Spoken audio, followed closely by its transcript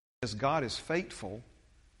As God is faithful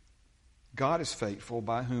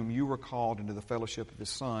by whom you were called into the fellowship of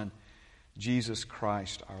His Son, Jesus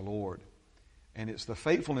Christ our Lord. And it's the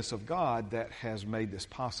faithfulness of God that has made this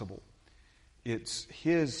possible. It's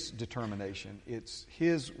His determination. It's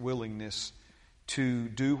His willingness to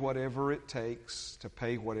do whatever it takes, to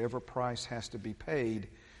pay whatever price has to be paid,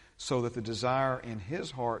 so that the desire in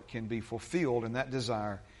His heart can be fulfilled. And that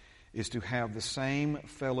desire is to have the same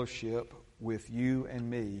fellowship with you and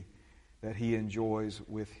me that He enjoys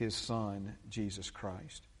with His Son, Jesus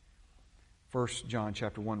Christ. 1 John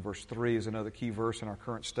chapter 1, verse 3 is another key verse in our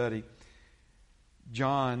current study.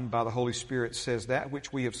 John, by the Holy Spirit, says, "That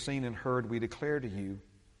which we have seen and heard we declare to you,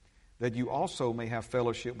 that you also may have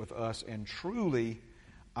fellowship with us. And truly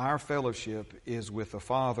our fellowship is with the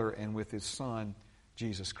Father and with His Son,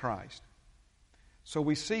 Jesus Christ." So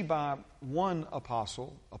we see by one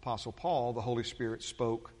apostle, Apostle Paul, the Holy Spirit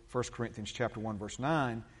spoke, 1 Corinthians chapter 1, verse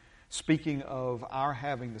 9, speaking of our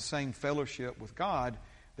having the same fellowship with God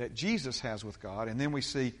that Jesus has with God. And then we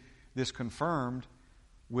see this confirmed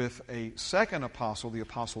with a second apostle, the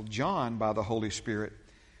Apostle John, by the Holy Spirit,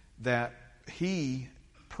 that he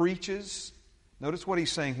preaches. Notice what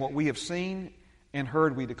he's saying, what we have seen and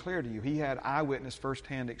heard we declare to you. He had eyewitness,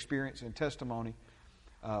 firsthand experience and testimony,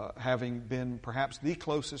 having been perhaps the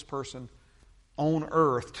closest person on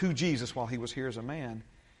earth to Jesus while He was here as a man.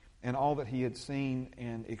 And all that he had seen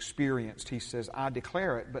and experienced, he says, I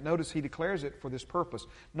declare it. But notice he declares it for this purpose.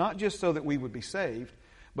 Not just so that we would be saved,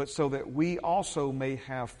 but so that we also may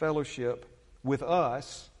have fellowship with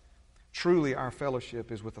us. Truly our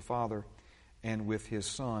fellowship is with the Father and with His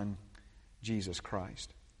Son, Jesus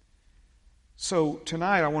Christ. So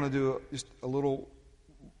tonight I want to do just a little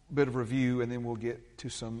bit of review, and then we'll get to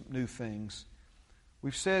some new things.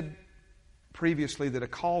 We've said previously that a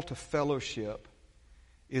call to fellowship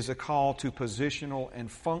is a call to positional and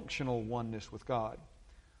functional oneness with God.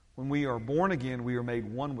 When we are born again, we are made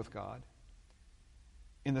one with God.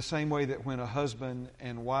 In the same way that when a husband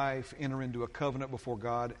and wife enter into a covenant before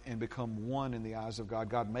God and become one in the eyes of God,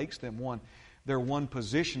 God makes them one. They're one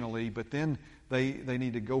positionally, but then they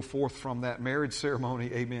need to go forth from that marriage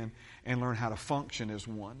ceremony, amen, and learn how to function as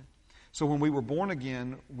one. So when we were born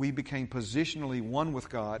again, we became positionally one with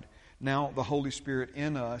God. Now the Holy Spirit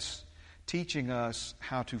in us, teaching us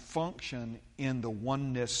how to function in the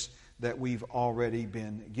oneness that we've already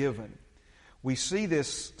been given. We see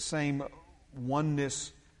this same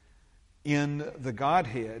oneness in the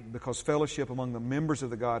Godhead because fellowship among the members of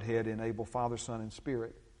the Godhead enable Father, Son, and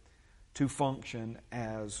Spirit to function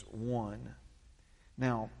as one.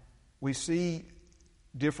 Now, we see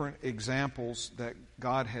different examples that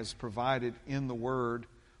God has provided in the Word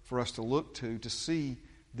for us to look to see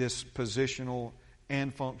this positional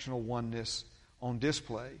and functional oneness on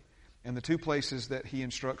display. And the two places that He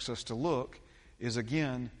instructs us to look is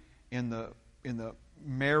again in the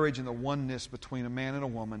marriage and the oneness between a man and a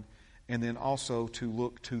woman, and then also to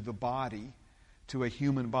look to the body, to a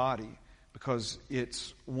human body, because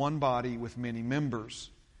it's one body with many members,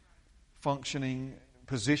 functioning,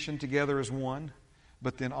 positioned together as one,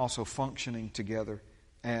 but then also functioning together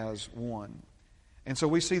as one. And so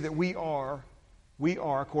we see that we are,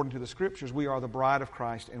 according to the Scriptures, we are the bride of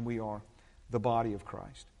Christ and we are the body of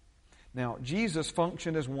Christ. Now, Jesus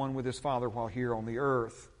functioned as one with His Father while here on the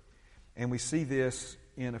earth. And we see this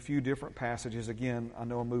in a few different passages. Again, I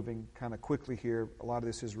know I'm moving kind of quickly here. A lot of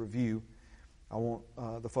this is review. I want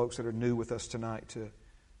the folks that are new with us tonight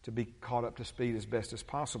to be caught up to speed as best as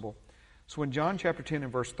possible. So in John chapter 10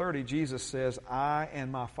 and verse 30, Jesus says, I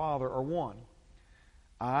and my Father are one.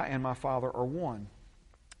 I and my Father are one.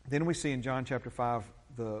 Then we see in John chapter 5,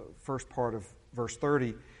 the first part of verse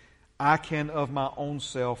 30, I can of my own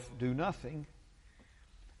self do nothing.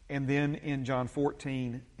 And then in John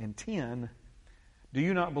 14 and 10, do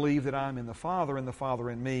you not believe that I am in the Father and the Father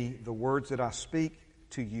in me? The words that I speak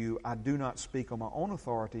to you, I do not speak on my own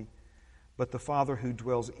authority, but the Father who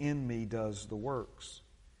dwells in me does the works.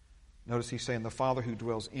 Notice he's saying the Father who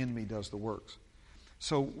dwells in me does the works.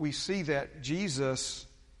 So we see that Jesus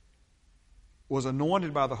was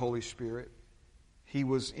anointed by the Holy Spirit. He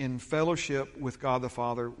was in fellowship with God the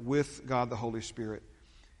Father, with God the Holy Spirit.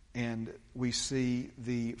 And we see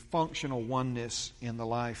the functional oneness in the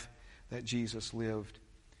life that Jesus lived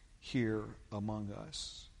here among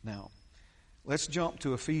us. Now, let's jump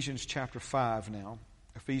to Ephesians chapter 5 now.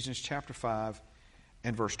 Ephesians chapter 5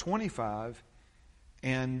 and verse 25.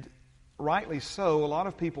 And rightly so, a lot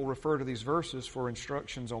of people refer to these verses for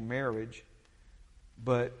instructions on marriage.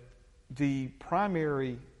 But the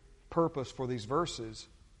primary purpose for these verses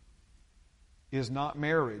is not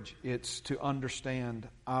marriage. It's to understand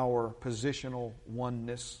our positional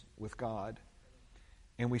oneness with God.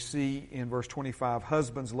 And we see in verse 25,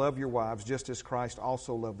 husbands, love your wives just as Christ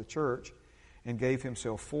also loved the church and gave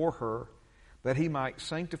himself for her, that he might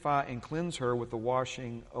sanctify and cleanse her with the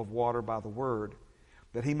washing of water by the word,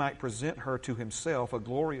 that he might present her to himself a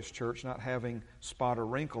glorious church, not having spot or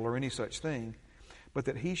wrinkle or any such thing, but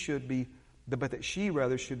that she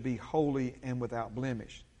rather should be holy and without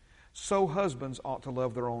blemish. So husbands ought to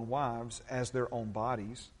love their own wives as their own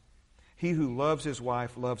bodies. He who loves his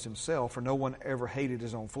wife loves himself, for no one ever hated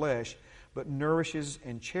his own flesh, but nourishes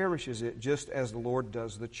and cherishes it, just as the Lord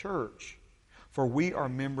does the church. For we are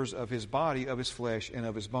members of his body, of his flesh, and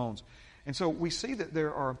of his bones. And so we see that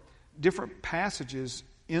there are different passages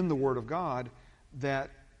in the Word of God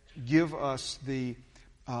that give us the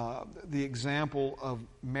example of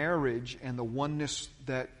marriage and the oneness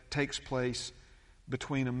that takes place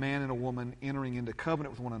between a man and a woman entering into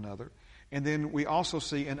covenant with one another. And then we also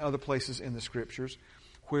see in other places in the Scriptures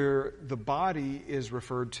where the body is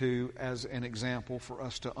referred to as an example for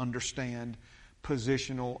us to understand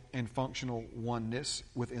positional and functional oneness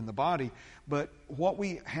within the body. But what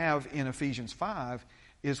we have in Ephesians 5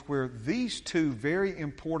 is where these two very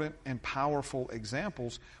important and powerful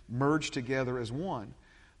examples merge together as one.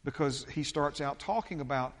 Because he starts out talking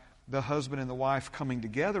about the husband and the wife coming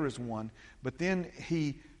together as one, but then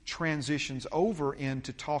he transitions over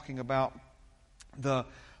into talking about the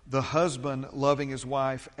husband loving his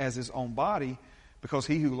wife as his own body, because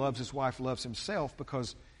he who loves his wife loves himself,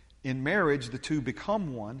 because in marriage the two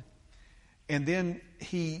become one. And then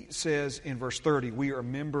he says in verse 30, we are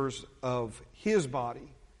members of his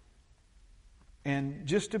body. And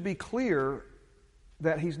just to be clear,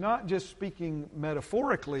 that he's not just speaking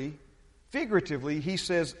metaphorically, figuratively, he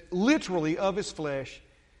says literally of his flesh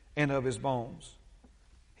and of his bones.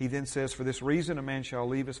 He then says, for this reason a man shall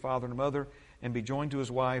leave his father and mother and be joined to his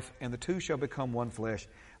wife, and the two shall become one flesh.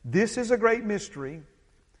 This is a great mystery,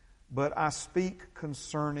 but I speak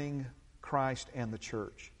concerning Christ and the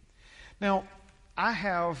church. Now, I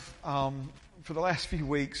have, for the last few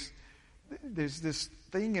weeks, there's this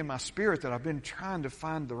thing in my spirit that I've been trying to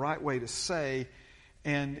find the right way to say,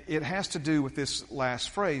 and it has to do with this last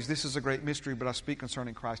phrase, this is a great mystery, but I speak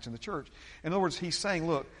concerning Christ and the church. In other words, he's saying,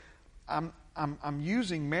 look, I'm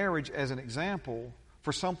using marriage as an example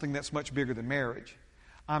for something that's much bigger than marriage.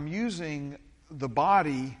 I'm using the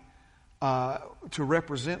body to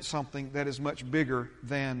represent something that is much bigger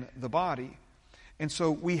than the body. And so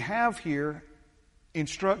we have here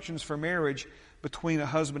instructions for marriage between a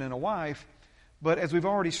husband and a wife, but as we've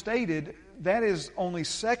already stated, that is only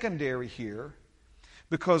secondary here,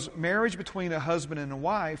 because marriage between a husband and a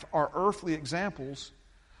wife are earthly examples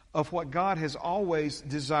of what God has always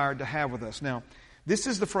desired to have with us. Now, this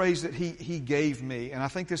is the phrase that he gave me, and I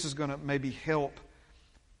think this is going to maybe help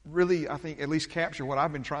really, I think, at least capture what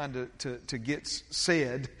I've been trying to get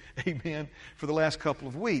said, amen, for the last couple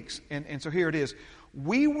of weeks. And so here it is.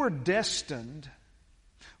 We were destined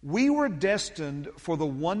for the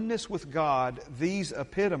oneness with God these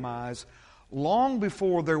epitomize long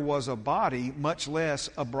before there was a body, much less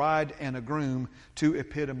a bride and a groom to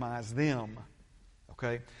epitomize them.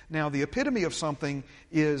 Okay? Now, the epitome of something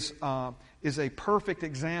is a perfect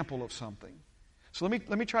example of something. So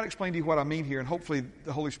let me try to explain to you what I mean here, and hopefully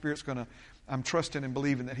the Holy Spirit's going to, I'm trusting and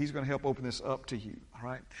believing that He's going to help open this up to you. All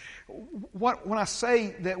right? When I say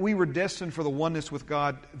that we were destined for the oneness with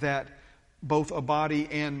God, that both a body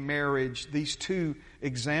and marriage, these two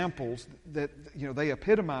examples that, they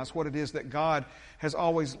epitomize what it is that God has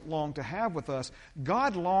always longed to have with us.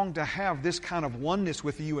 God longed to have this kind of oneness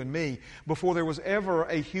with you and me before there was ever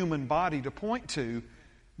a human body to point to,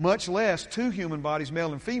 much less two human bodies,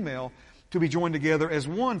 male and female, to be joined together as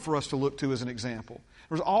one for us to look to as an example.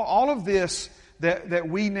 There's all of this that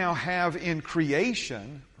we now have in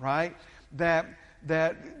creation, right, that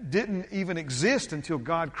didn't even exist until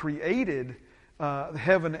God created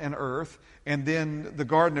heaven and earth, and then the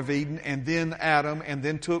Garden of Eden, and then Adam, and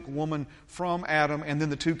then took woman from Adam, and then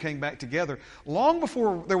the two came back together. Long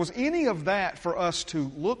before there was any of that for us to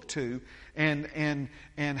look to and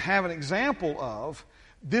have an example of,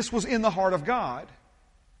 this was in the heart of God.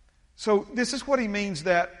 So this is what he means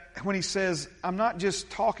that when he says, I'm not just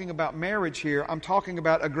talking about marriage here, I'm talking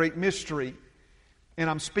about a great mystery, and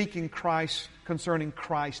I'm speaking concerning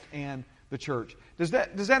Christ and the church. Does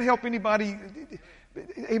that help anybody?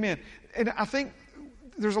 Amen. And I think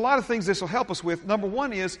there's a lot of things this will help us with. Number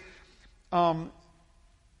one is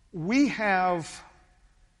we have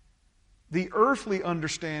the earthly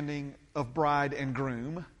understanding of bride and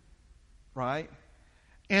groom, right?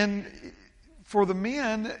 And for the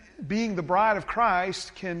men, being the bride of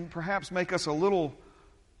Christ can perhaps make us a little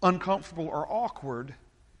uncomfortable or awkward,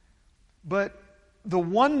 but the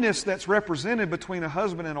oneness that's represented between a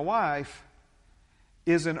husband and a wife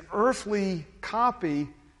is an earthly copy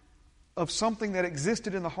of something that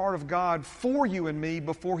existed in the heart of God for you and me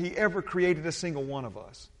before He ever created a single one of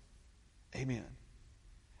us. Amen.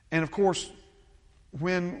 And of course,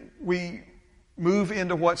 when we move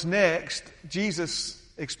into what's next, Jesus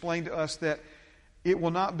explained to us that it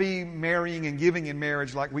will not be marrying and giving in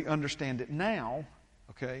marriage like we understand it now,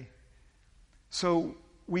 okay? So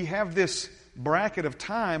we have this bracket of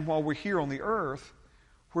time while we're here on the earth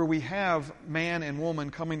where we have man and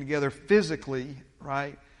woman coming together physically,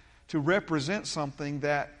 right, to represent something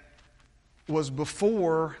that was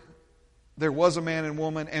before there was a man and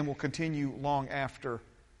woman and will continue long after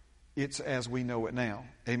it's as we know it now.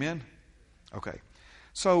 Amen? Okay.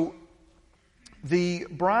 So the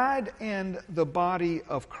bride and the body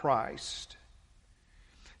of Christ.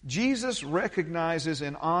 Jesus recognizes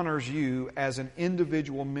and honors you as an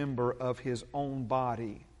individual member of His own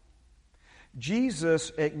body.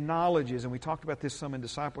 Jesus acknowledges, and we talked about this some in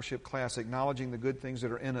discipleship class, acknowledging the good things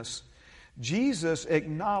that are in us. Jesus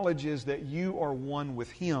acknowledges that you are one with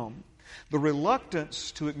Him. The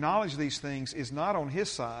reluctance to acknowledge these things is not on His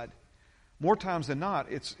side. More times than not,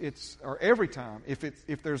 or every time.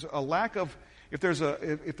 If there's a lack of, if there's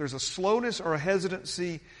a slowness or a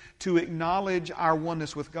hesitancy to acknowledge our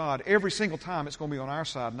oneness with God, every single time it's going to be on our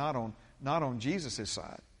side, not on Jesus'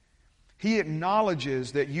 side. He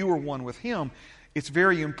acknowledges that you are one with Him. It's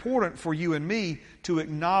very important for you and me to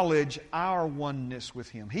acknowledge our oneness with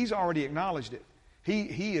Him. He's already acknowledged it.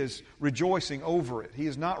 He is rejoicing over it. He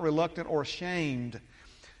is not reluctant or ashamed,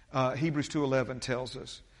 Hebrews 2:11 tells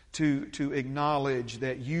us, to acknowledge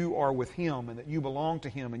that you are with Him and that you belong to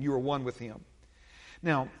Him and you are one with Him.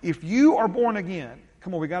 Now, if you are born again,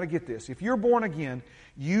 come on, we got to get this. If you're born again,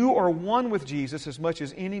 you are one with Jesus as much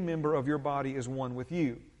as any member of your body is one with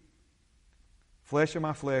you. Flesh of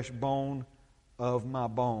my flesh, bone of my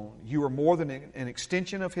bone. You are more than an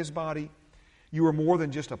extension of His body. You are more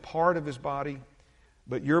than just a part of His body,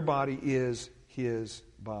 but your body is His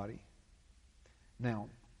body. Now,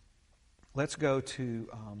 let's go to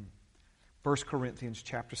 1 Corinthians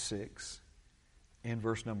chapter 6 and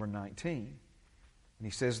verse number 19. And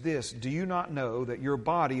he says this, "Do you not know that your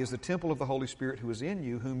body is the temple of the Holy Spirit who is in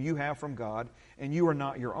you, whom you have from God, and you are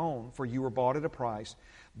not your own, for you were bought at a price.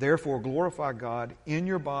 Therefore glorify God in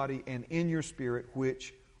your body and in your spirit,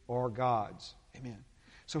 which are God's." Amen.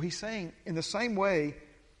 So he's saying, in the same way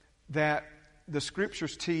that the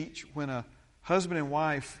Scriptures teach when a husband and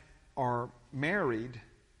wife are married,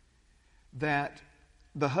 that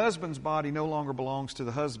the husband's body no longer belongs to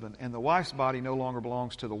the husband and the wife's body no longer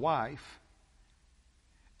belongs to the wife.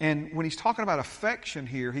 And when he's talking about affection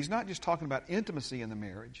here, he's not just talking about intimacy in the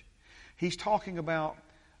marriage. He's talking about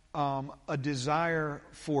a desire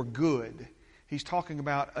for good. He's talking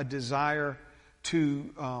about a desire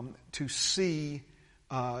to see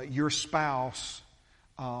your spouse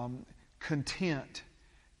content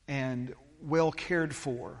and well cared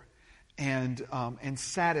for and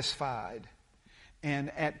satisfied and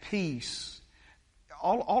at peace.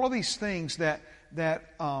 All of these things that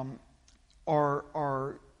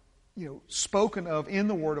are spoken of in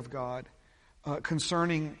the Word of God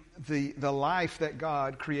concerning the life that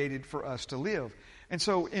God created for us to live. And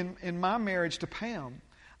so in my marriage to Pam,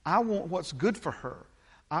 I want what's good for her.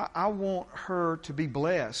 I want her to be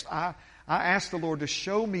blessed. I ask the Lord to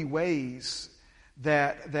show me ways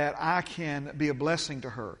that I can be a blessing to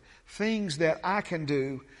her. Things that I can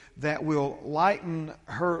do that will lighten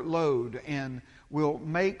her load and will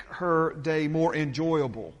make her day more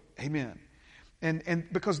enjoyable. Amen. And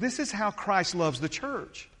because this is how Christ loves the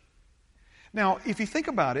church. Now, if you think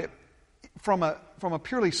about it from a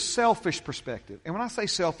purely selfish perspective, and when I say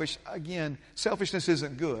selfish, again, selfishness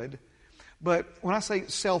isn't good, but when I say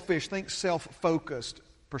selfish, think self-focused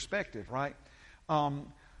perspective, right?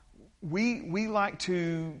 We like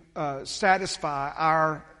to satisfy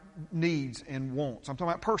our needs and wants. I'm talking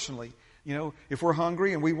about personally. If we're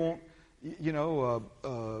hungry and we want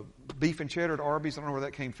beef and cheddar at Arby's. I don't know where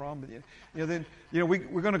that came from, but then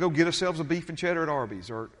we're going to go get ourselves a beef and cheddar at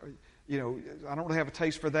Arby's, or I don't really have a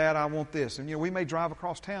taste for that. I want this, and we may drive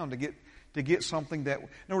across town to get something that. In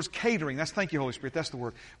other words, catering. Thank you, Holy Spirit. That's the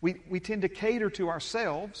word. We tend to cater to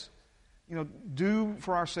ourselves, do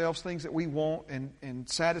for ourselves things that we want and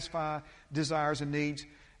satisfy desires and needs.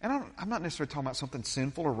 And I'm not necessarily talking about something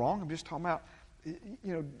sinful or wrong. I'm just talking about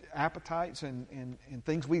appetites and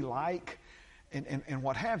things we like and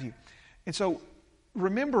what have you. And so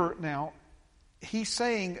remember now, he's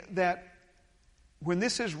saying that when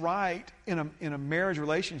this is right in a marriage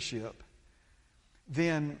relationship,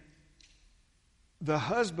 then the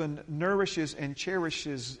husband nourishes and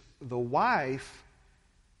cherishes the wife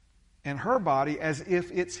and her body as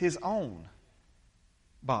if it's his own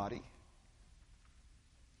body.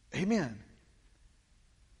 Amen.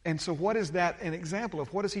 And so what is that an example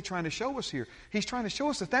of? What is he trying to show us here? He's trying to show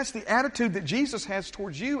us that that's the attitude that Jesus has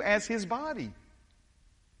towards you as his body.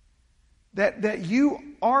 That you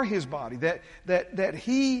are his body. That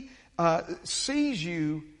he sees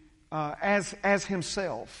you as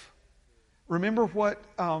himself. Remember what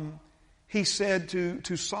he said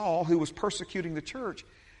to Saul, who was persecuting the church.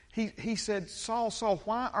 He said, Saul, Saul,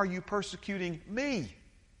 why are you persecuting me?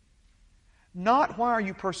 Not why are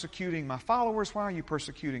you persecuting my followers? Why are you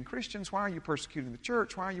persecuting Christians? Why are you persecuting the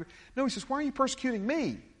church? No, he says, why are you persecuting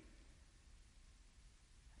me?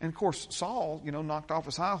 And of course, Saul, knocked off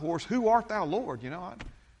his high horse. Who art thou, Lord? I'm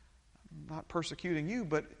not persecuting you.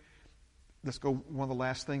 But let's go one of the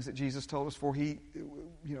last things that Jesus told us before he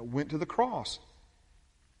went to the cross.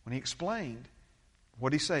 When he explained, what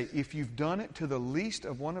did he say? If you've done it to the least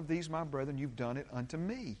of one of these, my brethren, you've done it unto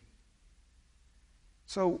me.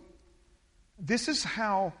 So, this is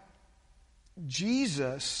how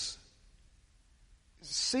Jesus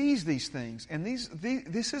sees these things. And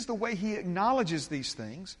this is the way he acknowledges these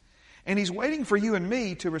things. And he's waiting for you and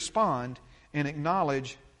me to respond and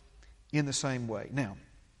acknowledge in the same way. Now,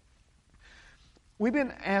 we've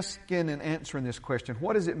been asking and answering this question,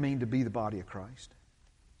 what does it mean to be the body of Christ?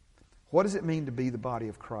 What does it mean to be the body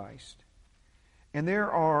of Christ? And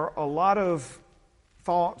there are a lot of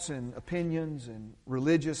thoughts and opinions and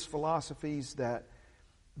religious philosophies that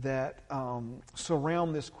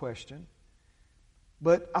surround this question.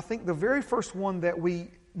 But I think the very first one that we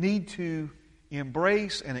need to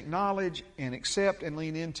embrace and acknowledge and accept and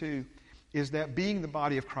lean into is that being the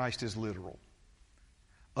body of Christ is literal.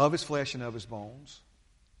 Of his flesh and of his bones.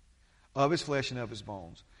 Of his flesh and of his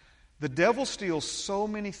bones. The devil steals so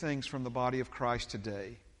many things from the body of Christ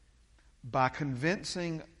today by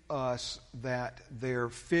convincing us that they're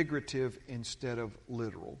figurative instead of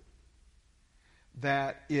literal.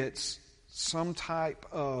 That it's some type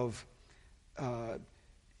of,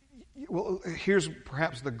 here's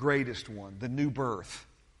perhaps the greatest one, the new birth.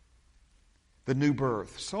 The new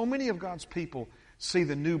birth. So many of God's people see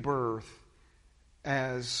the new birth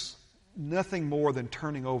as nothing more than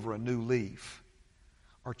turning over a new leaf,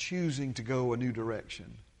 or choosing to go a new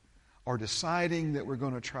direction, or deciding that we're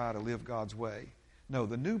going to try to live God's way. No,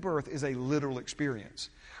 the new birth is a literal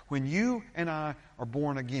experience. When you and I are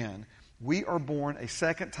born again, we are born a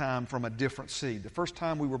second time from a different seed. The first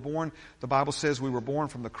time we were born, the Bible says we were born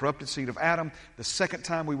from the corrupted seed of Adam. The second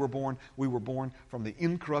time we were born from the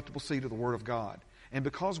incorruptible seed of the Word of God. And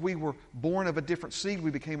because we were born of a different seed,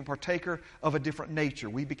 we became a partaker of a different nature.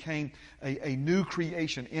 We became a new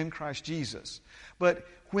creation in Christ Jesus. But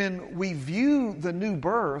when we view the new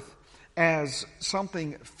birth as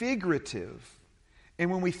something figurative, and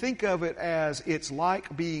when we think of it as it's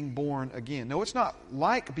like being born again. No, it's not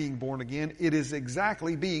like being born again. It is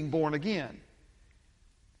exactly being born again.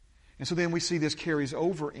 And so then we see this carries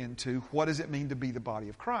over into what does it mean to be the body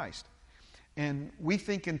of Christ? And we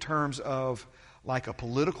think in terms of like a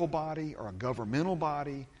political body or a governmental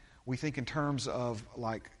body. We think in terms of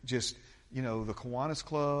like just, the Kiwanis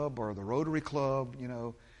Club or the Rotary Club,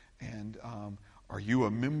 and are you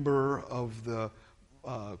a member of the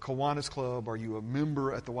Kiwanis Club? Are you a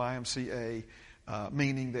member at the YMCA?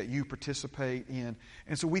 Meaning that you participate in.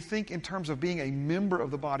 And so we think in terms of being a member of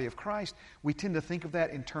the body of Christ, we tend to think of that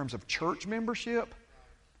in terms of church membership,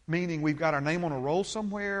 meaning we've got our name on a roll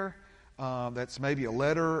somewhere. That's maybe a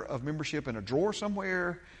letter of membership in a drawer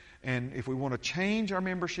somewhere. And if we want to change our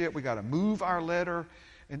membership, we got to move our letter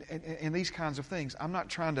and these kinds of things. I'm not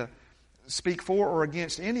trying to speak for or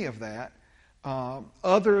against any of that,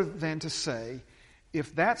 other than to say,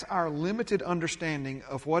 if that's our limited understanding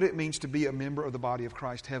of what it means to be a member of the body of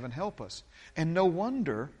Christ, heaven help us. And no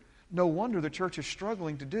wonder the church is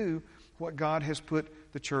struggling to do what God has put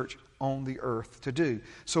the church on the earth to do.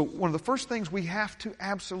 So one of the first things we have to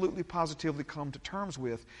absolutely positively come to terms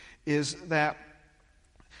with is that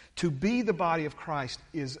to be the body of Christ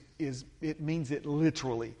is it means it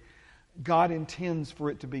literally. God intends for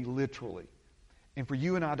it to be literally. And for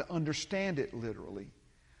you and I to understand it literally.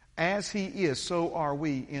 As He is, so are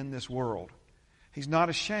we in this world. He's not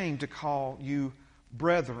ashamed to call you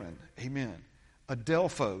brethren. Amen.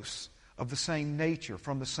 Adelphos, of the same nature,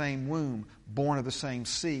 from the same womb, born of the same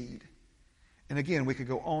seed. And again, we could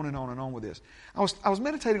go on and on and on with this. I was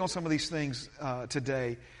meditating on some of these things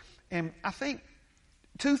today, and I think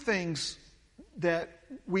two things that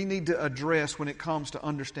we need to address when it comes to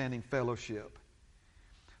understanding fellowship.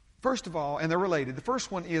 First of all, and they're related, the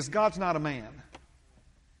first one is God's not a man.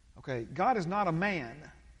 Okay, God is not a man.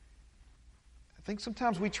 I think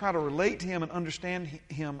sometimes we try to relate to Him and understand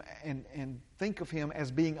Him and think of Him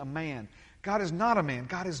as being a man. God is not a man.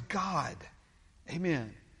 God is God.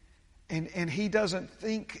 Amen. And He doesn't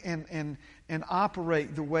think and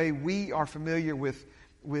operate the way we are familiar with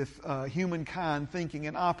humankind thinking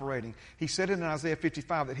and operating. He said in Isaiah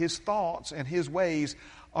 55 that His thoughts and His ways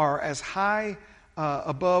are as high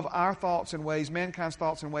above our thoughts and ways, mankind's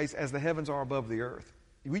thoughts and ways, as the heavens are above the earth.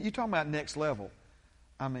 You're talking about next level.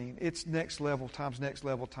 I mean, it's next level times next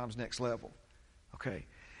level times next level. Okay.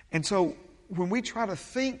 And so when we try to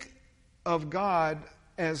think of God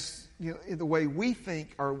as, in the way we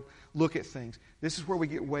think or look at things, this is where we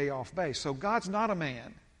get way off base. So God's not a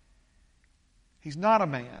man. He's not a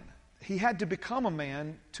man. He had to become a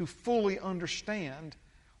man to fully understand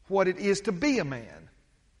what it is to be a man.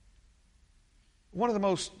 One of the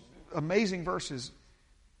most amazing verses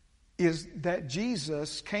is that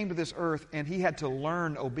Jesus came to this earth and He had to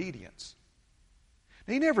learn obedience.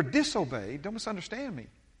 Now, He never disobeyed, don't misunderstand me.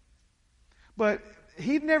 But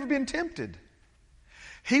He'd never been tempted.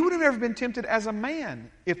 He would have never been tempted as a man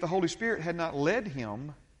if the Holy Spirit had not led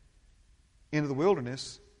Him into the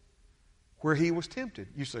wilderness where He was tempted.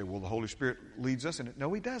 You say, well, the Holy Spirit leads us in it.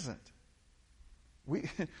 No, He doesn't.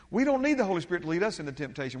 We don't need the Holy Spirit to lead us into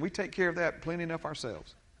temptation. We take care of that plenty enough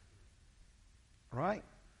ourselves. Right?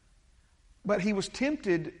 But He was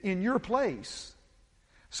tempted in your place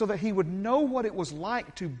so that He would know what it was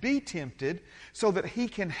like to be tempted, so that He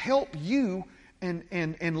can help you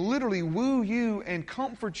and literally woo you and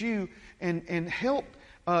comfort you and help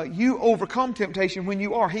you overcome temptation when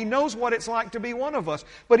you are. He knows what it's like to be one of us,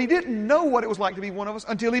 but He didn't know what it was like to be one of us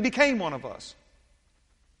until He became one of us.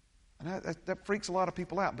 And that freaks a lot of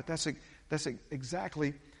people out, but that's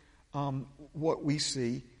exactly what we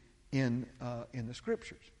see in the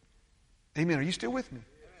Scriptures. Amen. Are you still with me?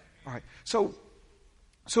 All right. So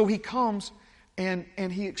He comes and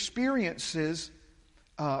He experiences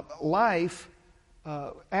life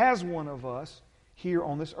as one of us here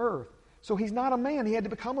on this earth. So He's not a man. He had to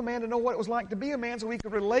become a man to know what it was like to be a man so He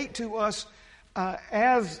could relate to us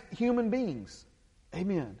as human beings.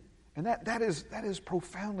 Amen. And that is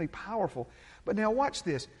profoundly powerful. But now watch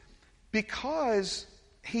this. Because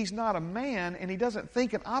He's not a man and He doesn't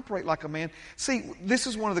think and operate like a man. See, this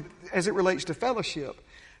is one of the, as it relates to fellowship.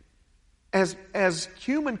 As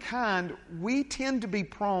humankind, we tend to be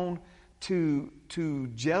prone to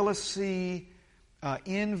jealousy,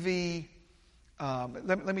 envy.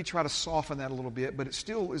 Let me try to soften that a little bit, but it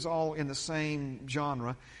still is all in the same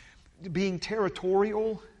genre. Being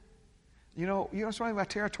territorial. You know something about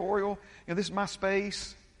territorial? This is my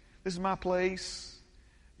space. This is my place.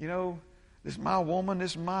 This is my woman.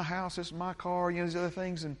 This is my house. This is my car. These other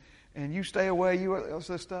things, and you stay away. You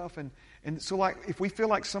other stuff, and so like if we feel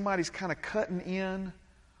like somebody's kind of cutting in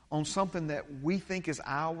on something that we think is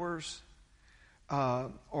ours,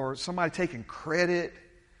 or somebody taking credit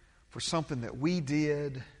for something that we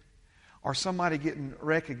did, or somebody getting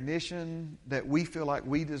recognition that we feel like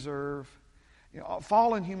we deserve.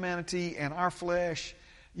 Fallen humanity and our flesh,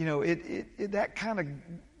 that kind of,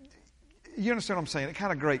 you understand what I'm saying? It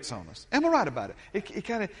kind of grates on us. Am I right about it? It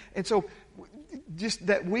kind of, and so just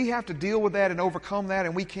that we have to deal with that and overcome that,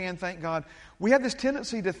 and we can, thank God. We have this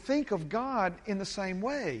tendency to think of God in the same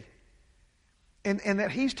way, and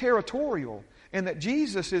that He's territorial, and that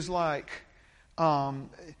Jesus is like,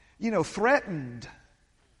 threatened.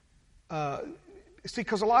 See,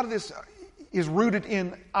 because a lot of this is rooted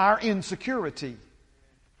in our insecurity.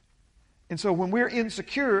 And so when we're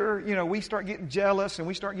insecure, we start getting jealous and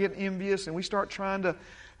we start getting envious and we start trying to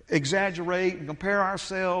exaggerate and compare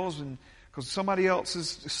ourselves, and because somebody else's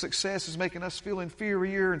success is making us feel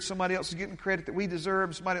inferior, and somebody else is getting credit that we deserve,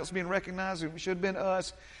 and somebody else is being recognized and it should have been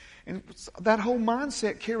us. And that whole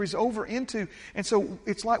mindset carries over into, and so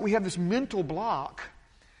it's like we have this mental block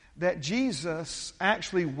that Jesus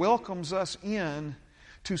actually welcomes us in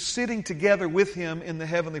to sitting together with Him in the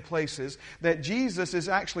heavenly places, that Jesus is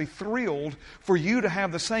actually thrilled for you to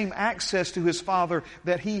have the same access to His Father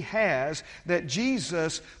that He has, that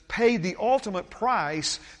Jesus paid the ultimate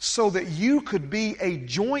price so that you could be a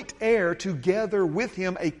joint heir together with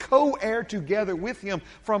Him, a co-heir together with Him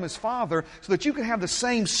from His Father, so that you can have the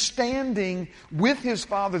same standing with His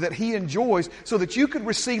Father that He enjoys, so that you could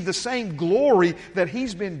receive the same glory that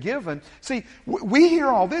He's been given. See, we hear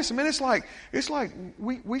all this. I mean, it's like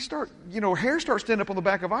we start, hair starts standing up on the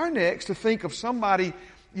back of our necks to think of somebody,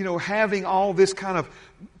 having all this kind of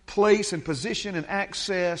place and position and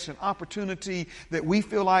access and opportunity that we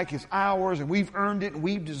feel like is ours and we've earned it and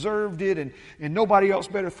we've deserved it and nobody else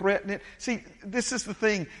better threaten it. See, this is the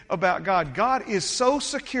thing about God. God is so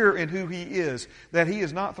secure in who He is that He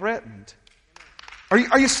is not threatened.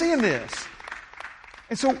 Are you seeing this?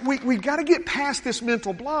 And so we got to get past this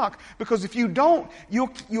mental block, because if you don't, you'll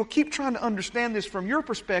keep trying to understand this from your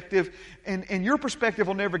perspective, and your perspective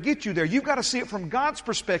will never get you there. You've got to see it from God's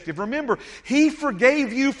perspective. Remember, He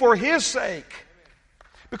forgave you for His sake.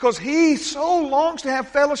 Because He so longs to have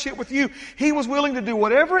fellowship with you, He was willing to do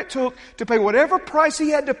whatever it took, to pay whatever price He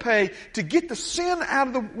had to pay to get the sin out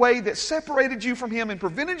of the way that separated you from Him and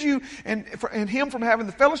prevented you and Him from having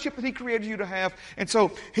the fellowship that He created you to have. And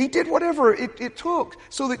so He did whatever it took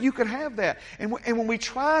so that you could have that. And when we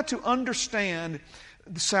try to understand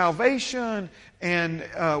the salvation and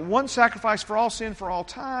one sacrifice for all sin for all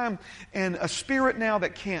time, and a Spirit now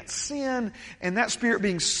that can't sin, and that Spirit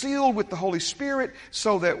being sealed with the Holy Spirit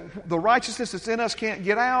so that the righteousness that's in us can't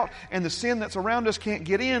get out and the sin that's around us can't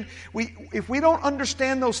get in. If we don't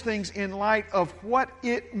understand those things in light of what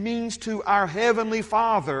it means to our Heavenly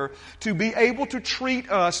Father to be able to treat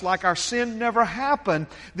us like our sin never happened,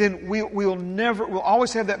 then we'll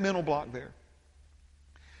always have that mental block there.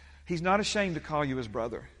 He's not ashamed to call you His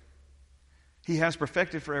brother. He has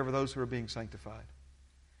perfected forever those who are being sanctified.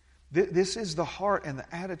 This is the heart and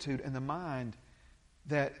the attitude and the mind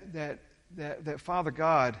that Father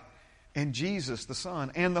God and Jesus, the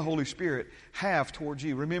Son, and the Holy Spirit have towards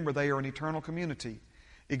you. Remember, they are an eternal community,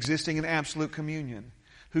 existing in absolute communion,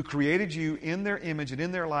 who created you in their image and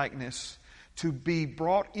in their likeness to be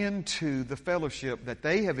brought into the fellowship that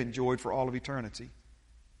they have enjoyed for all of eternity,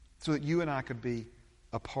 so that you and I could be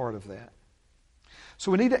a part of that.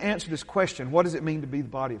 So we need to answer this question: what does it mean to be the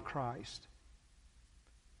body of Christ?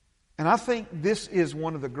 And I think this is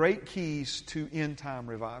one of the great keys to end time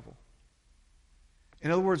revival.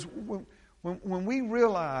 In other words, when we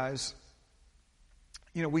realize,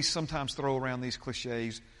 we sometimes throw around these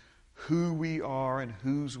cliches, who we are and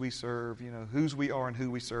whose we serve, whose we are and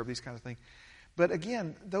who we serve, these kinds of things. But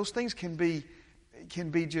again, those things can be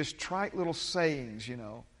just trite little sayings,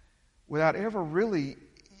 without ever really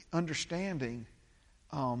understanding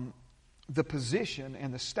the position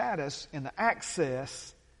and the status and the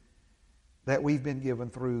access that we've been given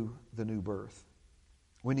through the new birth.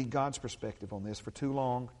 We need God's perspective on this. For too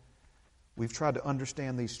long, we've tried to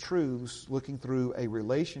understand these truths looking through a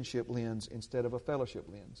relationship lens instead of a fellowship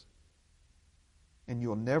lens. And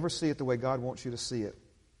you'll never see it the way God wants you to see it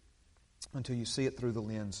until you see it through the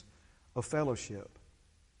lens of fellowship.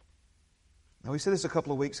 Now, we said this a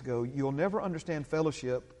couple of weeks ago. You'll never understand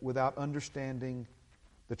fellowship without understanding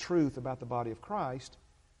the truth about the body of Christ.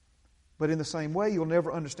 But in the same way, you'll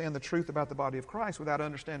never understand the truth about the body of Christ without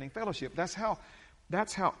understanding fellowship. That's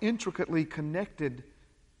how intricately connected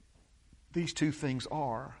these two things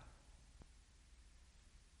are.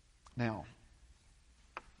 Now,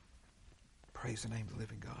 praise the name of the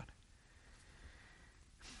living God.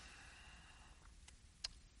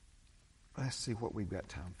 Let's see what we've got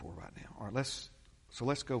time for right now. All right,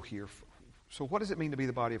 let's go here. So what does it mean to be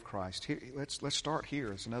the body of Christ? Here, let's start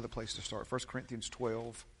here. It's another place to start. 1 Corinthians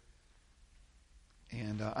 12.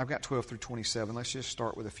 And I've got 12 through 27. Let's just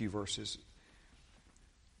start with a few verses.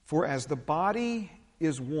 For as the body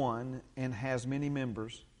is one and has many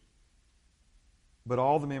members, but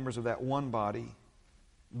all the members of that one body,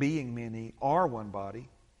 being many, are one body,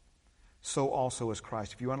 so also is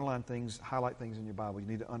Christ. If you underline things, highlight things in your Bible, you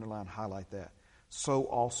need to underline, highlight that. So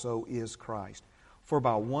also is Christ. For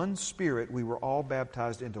by one Spirit we were all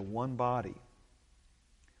baptized into one body,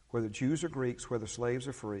 whether Jews or Greeks, whether slaves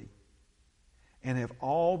or free, and have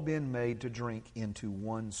all been made to drink into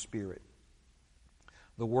one Spirit.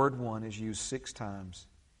 The word one is used 6 times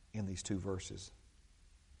in these 2 verses.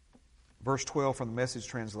 Verse 12 from the Message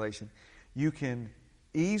translation, you can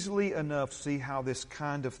easily enough see how this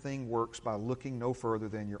kind of thing works by looking no further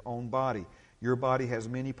than your own body. Your body has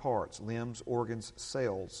many parts, limbs, organs,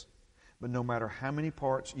 cells. But no matter how many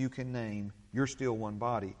parts you can name, you're still one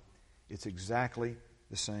body. It's exactly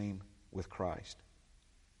the same with Christ.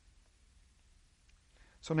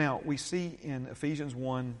 So now we see in Ephesians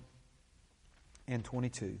 1 and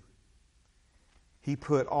 22, He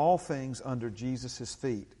put all things under Jesus'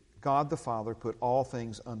 feet. God the Father put all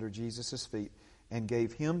things under Jesus' feet and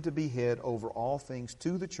gave Him to be head over all things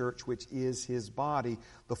to the church, which is His body,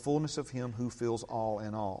 the fullness of Him who fills all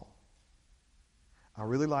in all. I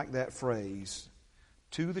really like that phrase,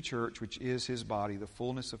 to the church, which is His body, the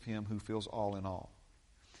fullness of Him who fills all in all.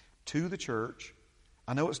 To the church.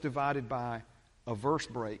 I know it's divided by a verse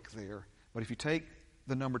break there, but if you take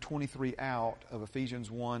the number 23 out of Ephesians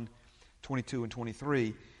 1, 22 and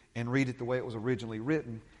 23 and read it the way it was originally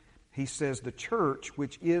written, he says, the church,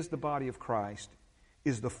 which is the body of Christ,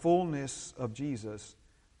 is the fullness of Jesus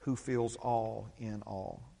who fills all in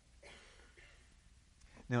all.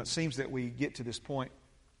 Now, it seems that we get to this point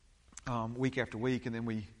week after week, and then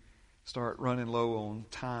we start running low on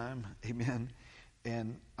time. Amen.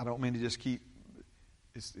 And I don't mean to just keep,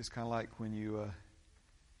 it's kind of like when you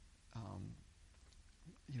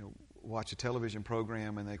watch a television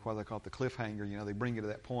program and what they call it the cliffhanger. They bring you to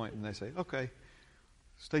that point and they say, okay,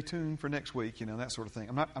 stay tuned for next week, that sort of thing.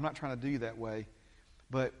 I'm not trying to do that way,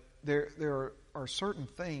 but there are certain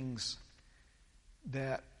things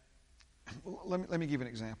that, let me give you an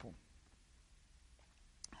example.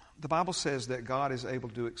 The Bible says that God is able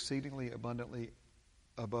to do exceedingly abundantly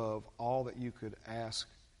above all that you could ask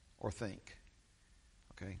or think.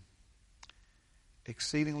 Okay?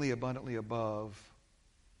 Exceedingly abundantly above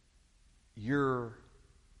your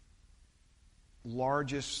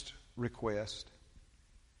largest request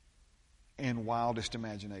and wildest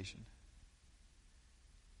imagination.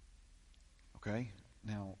 Okay?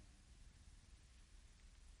 Now,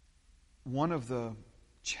 one of the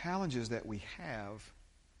challenges that we have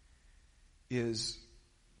is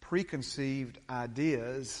preconceived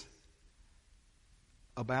ideas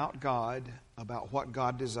about God, about what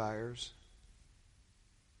God desires.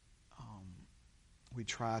 We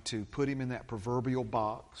try to put him in that proverbial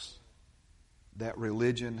box that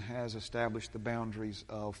religion has established the boundaries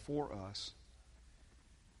of for us.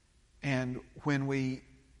 And when we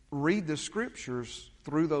read the Scriptures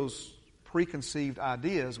through those preconceived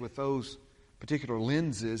ideas with those particular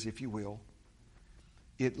lenses, if you will,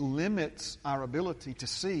 it limits our ability to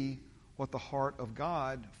see what the heart of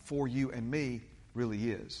God for you and me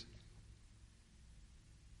really is.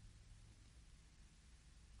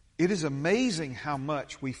 It is amazing how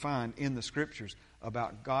much we find in the Scriptures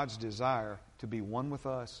about God's desire to be one with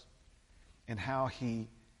us and how He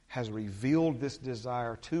has revealed this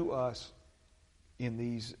desire to us in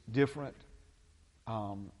these different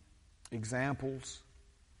examples.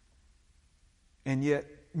 And yet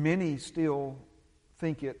many still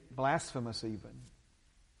think it blasphemous even.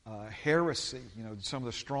 Heresy, some of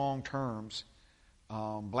the strong terms.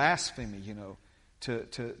 Blasphemy,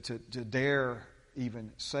 to dare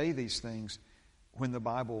even say these things when the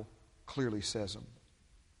Bible clearly says them.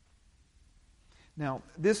 Now,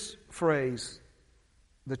 this phrase,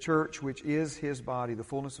 the church which is his body, the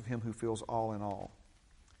fullness of him who fills all in all.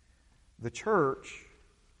 The church,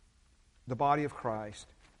 the body of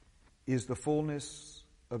Christ, is the fullness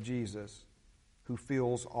of Jesus who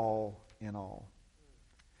fills all in all.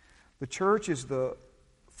 The church is the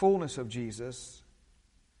fullness of Jesus.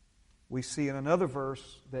 We see in another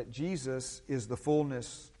verse that Jesus is the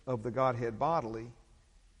fullness of the Godhead bodily,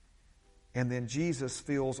 and then Jesus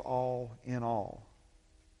fills all in all.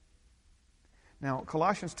 Now,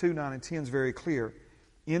 Colossians 2, 9 and 10 is very clear.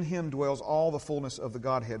 In him dwells all the fullness of the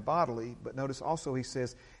Godhead bodily, but notice also he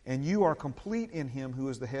says, and you are complete in him who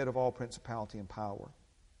is the head of all principality and power.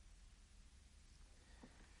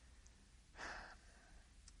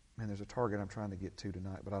 Man, there's a target I'm trying to get to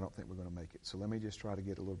tonight, but I don't think we're going to make it. So let me just try to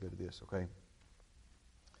get a little bit of this, okay?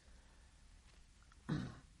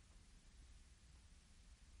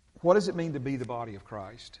 What does it mean to be the body of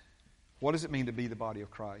Christ? What does it mean to be the body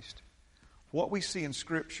of Christ? What we see in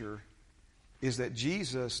Scripture is that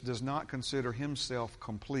Jesus does not consider himself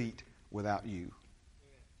complete without you.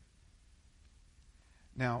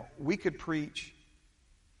 Now, we could preach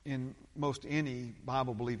in most any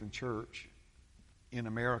Bible-believing church in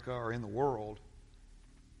America or in the world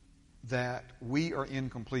that we are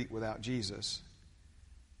incomplete without Jesus,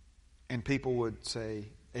 and people would say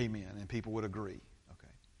amen, and people would agree.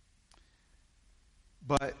 Okay.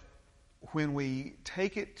 But when we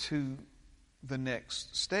take it to the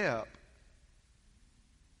next step,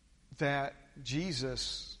 that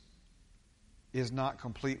Jesus is not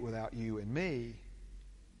complete without you and me,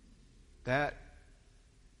 that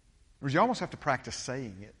you almost have to practice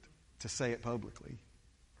saying it to say it publicly,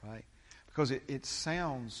 right? Because it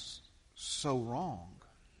sounds so wrong.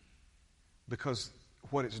 Because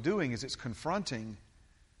what it's doing is it's confronting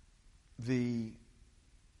the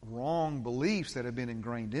wrong beliefs that have been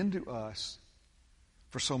ingrained into us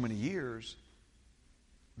for so many years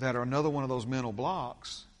that are another one of those mental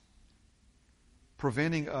blocks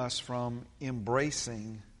preventing us from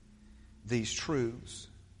embracing these truths.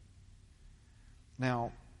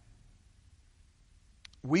 Now,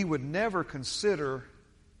 we would never consider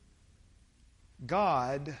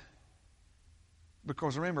God,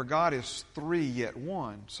 because remember, God is three yet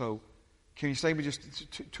one. So, can you stay with me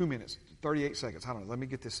just 2 minutes? 38 seconds. I don't know. Let me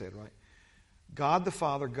get this said right. God the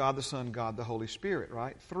Father, God the Son, God the Holy Spirit,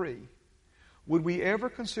 right? 3. Would we ever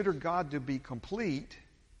consider God to be complete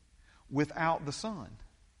without the Son?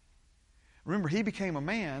 Remember, He became a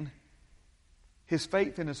man. His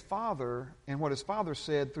faith in His Father and what His Father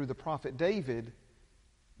said through the prophet David,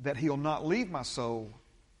 that He'll not leave my soul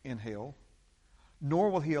in hell, nor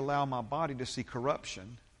will He allow my body to see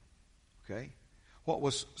corruption. Okay? What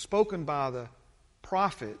was spoken by the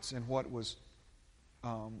prophets and what was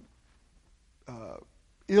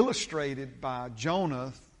illustrated by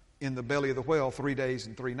Jonah in the belly of the whale 3 days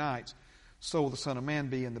and 3 nights, so will the Son of Man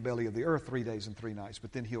be in the belly of the earth 3 days and 3 nights,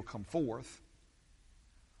 but then He'll come forth.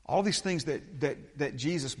 All these things that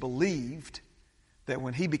Jesus believed, that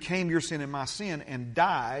when He became your sin and my sin and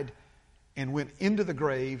died and went into the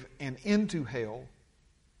grave and into hell,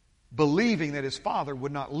 believing that His Father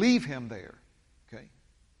would not leave Him there. Okay?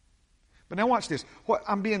 But now watch this.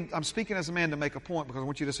 I'm speaking as a man to make a point because I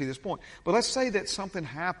want you to see this point. But let's say that something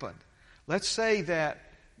happened. Let's say that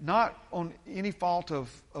not on any fault of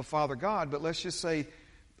Father God, but let's just say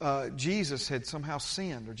Jesus had somehow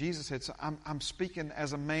sinned, or Jesus had. I'm speaking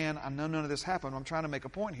as a man. I know none of this happened. I'm trying to make a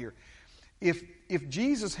point here. If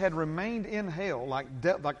Jesus had remained in hell like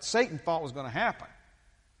Satan thought was going to happen,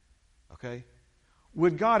 okay,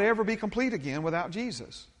 would God ever be complete again without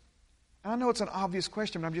Jesus? I know it's an obvious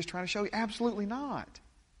question, but I'm just trying to show you absolutely not.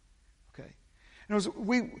 Okay, in other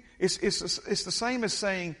words, it's the same as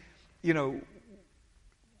saying,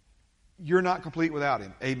 you're not complete without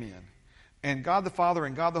Him. Amen. And God the Father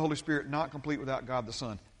and God the Holy Spirit not complete without God the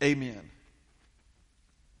Son. Amen.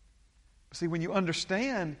 See, when you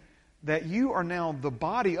understand that you are now the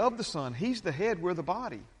body of the Son, He's the head, we're the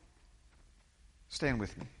body. Stand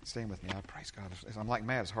with me. Stand with me. I praise God. I'm like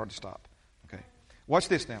mad. It's hard to stop. Okay. Watch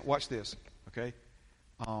this now. Watch this. Okay.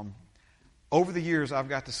 Over the years, I've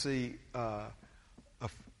got to see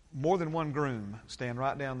more than one groom stand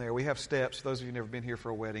right down there. We have steps. Those of you who've never been here for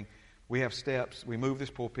a wedding, we have steps. We move this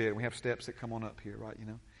pulpit, and we have steps that come on up here, right?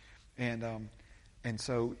 And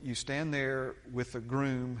so you stand there with the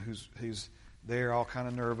groom who's there, all kind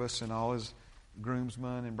of nervous, and all his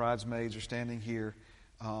groomsmen and bridesmaids are standing here,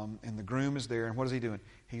 and the groom is there. And what is he doing?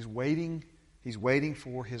 He's waiting. He's waiting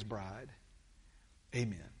for his bride.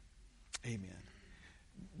 Amen. Amen.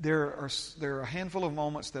 There are a handful of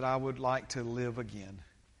moments that I would like to live again,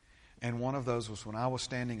 and one of those was when I was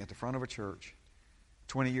standing at the front of a church,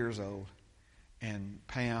 20 years old, and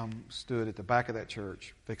Pam stood at the back of that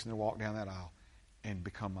church, fixing to walk down that aisle and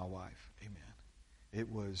become my wife. Amen.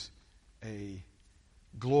 It was a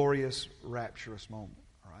glorious, rapturous moment.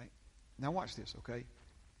 All right? Now watch this, okay?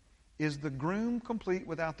 Is the groom complete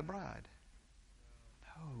without the bride?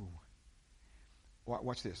 No.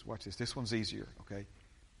 Watch this. Watch this. This one's easier, okay?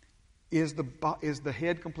 Is the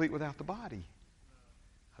head complete without the body?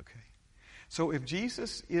 Okay. So if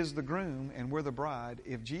Jesus is the groom and we're the bride,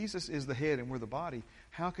 if Jesus is the head and we're the body,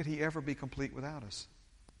 how could He ever be complete without us?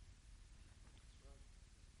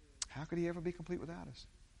 How could He ever be complete without us?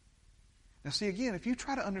 Now see, again, if you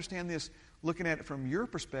try to understand this looking at it from your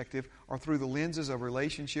perspective or through the lenses of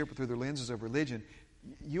relationship or through the lenses of religion,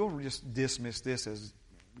 you'll just dismiss this as,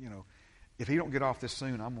 if he don't get off this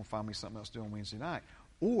soon, I'm going to find me something else to do on Wednesday night.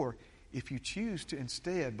 Or if you choose to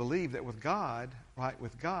instead believe that with God, right,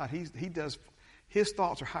 with God, He does, His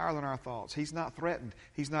thoughts are higher than our thoughts. He's not threatened.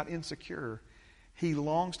 He's not insecure. He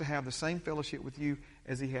longs to have the same fellowship with you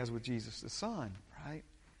as He has with Jesus the Son, right?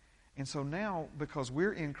 And so now, because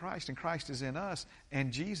we're in Christ and Christ is in us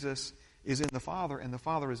and Jesus is in the Father and the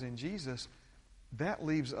Father is in Jesus, that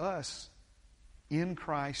leaves us in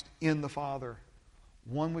Christ, in the Father,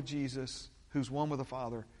 one with Jesus, who's one with the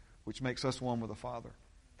Father, which makes us one with the Father.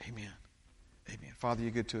 Amen. Amen. Father,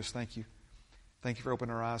 You're good to us. Thank You. Thank You for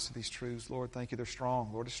opening our eyes to these truths. Lord, thank You. They're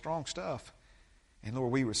strong. Lord, it's strong stuff. And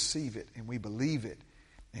Lord, we receive it and we believe it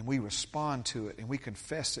and we respond to it and we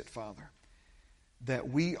confess it, Father, that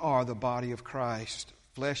we are the body of Christ,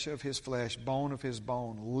 flesh of His flesh, bone of His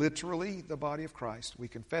bone, literally the body of Christ. We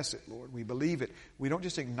confess it, Lord. We believe it. We don't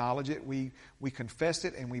just acknowledge it. We confess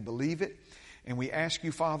it and we believe it. And we ask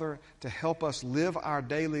You, Father, to help us live our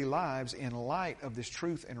daily lives in light of this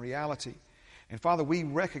truth and reality. And Father, we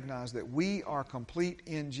recognize that we are complete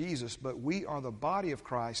in Jesus, but we are the body of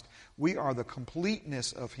Christ. We are the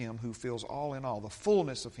completeness of Him who fills all in all, the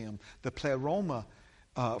fullness of Him, the pleroma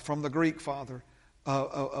from the Greek, Father,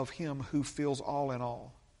 of Him who fills all in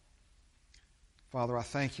all. Father, I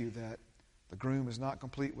thank You that the groom is not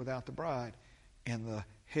complete without the bride, and the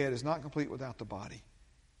head is not complete without the body.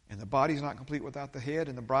 And the body is not complete without the head,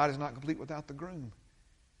 and the bride is not complete without the groom.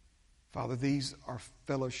 Father, these are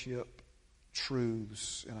fellowship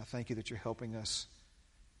truths, and I thank you that you're helping us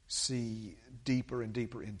see deeper and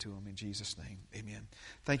deeper into them. In Jesus' name, amen.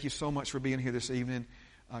 Thank you so much for being here this evening.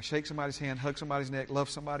 Shake somebody's hand, hug somebody's neck, love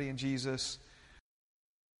somebody in Jesus.